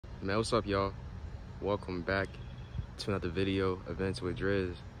Man, what's up, y'all? Welcome back to another video, Events with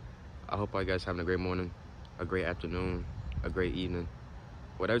Driz. I hope all you guys having a great morning, a great afternoon, a great evening,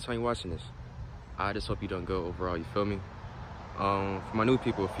 whatever time you're watching this. I just hope you're doing good overall, you feel me? For my new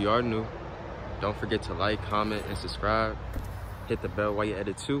people, if you are new, don't forget to like, comment, and subscribe. Hit the bell while you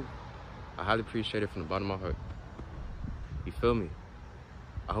edit too. I highly appreciate it from the bottom of my heart. You feel me?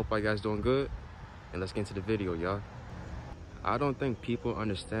 I hope all you guys doing good, and let's get into the video, y'all. I don't think people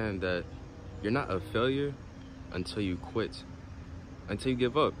understand that you're not a failure until you quit, until you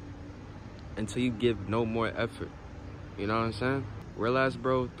give up, until you give no more effort. You know what I'm saying? Realize,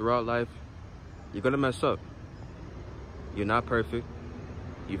 bro, throughout life, you're gonna mess up. You're not perfect.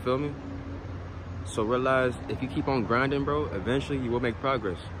 You feel me? So realize if you keep on grinding, bro, eventually you will make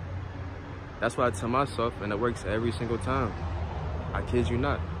progress. That's what I tell myself, and it works every single time. I kid you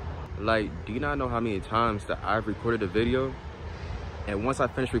not. Like, do you not know how many times that I've recorded a video, and once I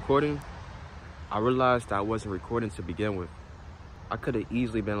finished recording, I realized that I wasn't recording to begin with. I could have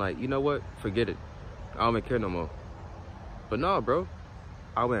easily been like, you know what? Forget it. I don't even care no more. But no, bro.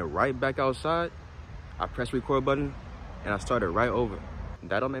 I went right back outside. I pressed record button, and I started right over.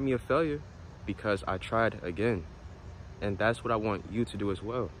 That don't make me a failure because I tried again. And that's what I want you to do as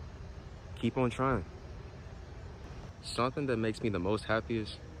well. Keep on trying. Something that makes me the most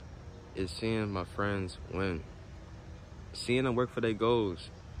happiest is seeing my friends win. Seeing them work for their goals,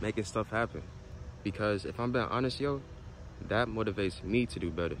 making stuff happen. Because if I'm being honest, yo, that motivates me to do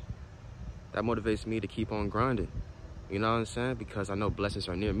better. That motivates me to keep on grinding. You know what I'm saying? Because I know blessings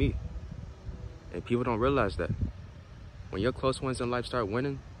are near me. And people don't realize that. When your close ones in life start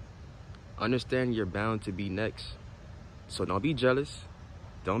winning, understand you're bound to be next. So don't be jealous.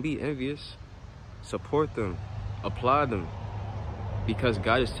 Don't be envious. Support them. Applaud them. Because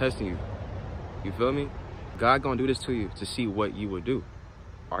God is testing you. You feel me? God gonna do this to you to see what you would do.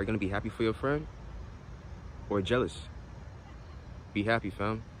 Are you gonna be happy for your friend? Or jealous? Be happy,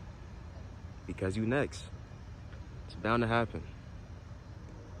 fam. Because you next. It's bound to happen.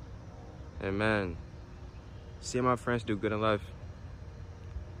 And man, seeing my friends do good in life,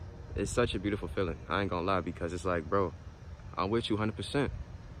 it's such a beautiful feeling. I ain't gonna lie, because it's like, bro, I'm with you 100%.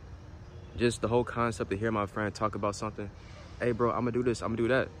 Just the whole concept to hear my friend talk about something. Hey, bro, I'm gonna do this, I'm gonna do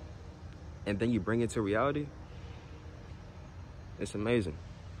that. And then you bring it to reality. It's amazing.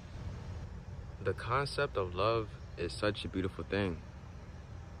 The concept of love is such a beautiful thing.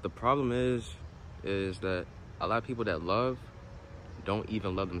 The problem is that a lot of people that love don't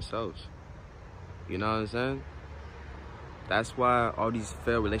even love themselves. You know what I'm saying? That's why all these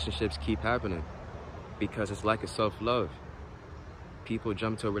failed relationships keep happening. Because it's lack of self-love. People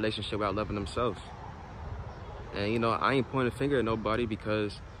jump to a relationship without loving themselves. And you know, I ain't pointing a finger at nobody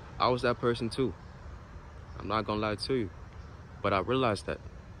because I was that person too. I'm not gonna lie to you. But I realized that.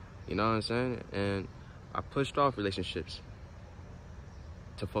 You know what I'm saying? And I pushed off relationships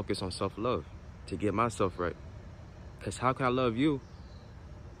to focus on self-love, to get myself right. Because how can I love you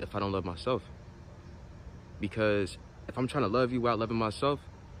if I don't love myself? Because if I'm trying to love you without loving myself,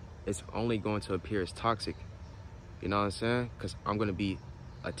 it's only going to appear as toxic. You know what I'm saying? Because I'm going to be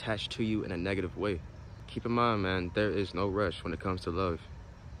attached to you in a negative way. Keep in mind, man, there is no rush when it comes to love.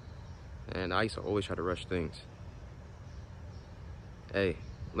 And I used to always try to rush things. Hey,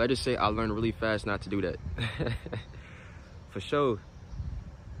 let's just say I learned really fast not to do that. For sure.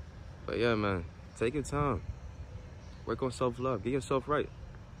 But yeah, man, take your time. Work on self-love. Get yourself right.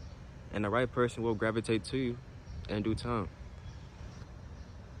 And the right person will gravitate to you in due time.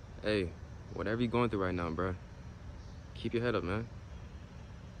 Hey, whatever you're going through right now, bro, keep your head up, man.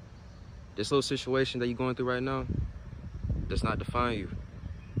 This little situation that you're going through right now does not define you.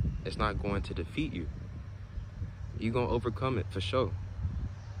 It's not going to defeat you. You're going to overcome it, for sure.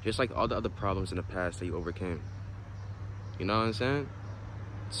 Just like all the other problems in the past that you overcame. You know what I'm saying?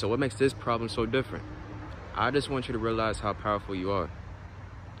 So what makes this problem so different? I just want you to realize how powerful you are.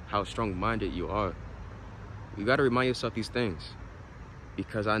 How strong-minded you are. You got to remind yourself these things.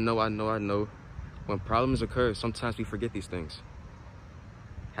 Because I know, when problems occur, sometimes we forget these things.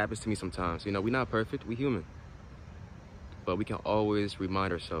 Happens to me sometimes. You know, we're not perfect, we're human. But we can always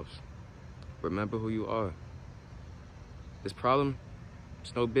remind ourselves. Remember who you are. This problem,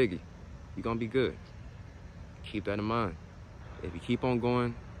 it's no biggie. You're gonna be good. Keep that in mind. If you keep on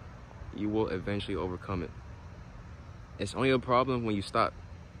going, you will eventually overcome it. It's only a problem when you stop.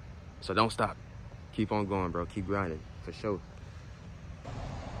 So don't stop. Keep on going, bro. Keep grinding, for sure.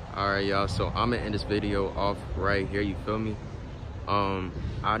 Alright, y'all, so I'm gonna end this video off right here, you feel me?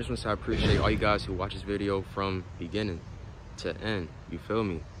 I just want to say I appreciate all you guys who watch this video from beginning to end, you feel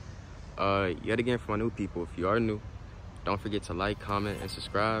me? Yet again, for my new people, if you are new, Don't forget to like, comment, and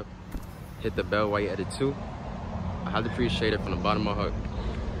subscribe. Hit the bell while you're at it too. I highly appreciate it from the bottom of my heart.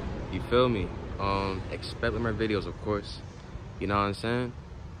 You feel me? Expect more videos, of course. You know what I'm saying?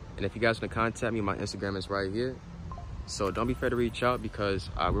 And if you guys want to contact me, my Instagram is right here. So don't be afraid to reach out because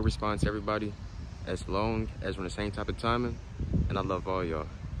I will respond to everybody as long as we're in the same type of timing. And I love all y'all.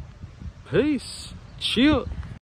 Peace. Chill.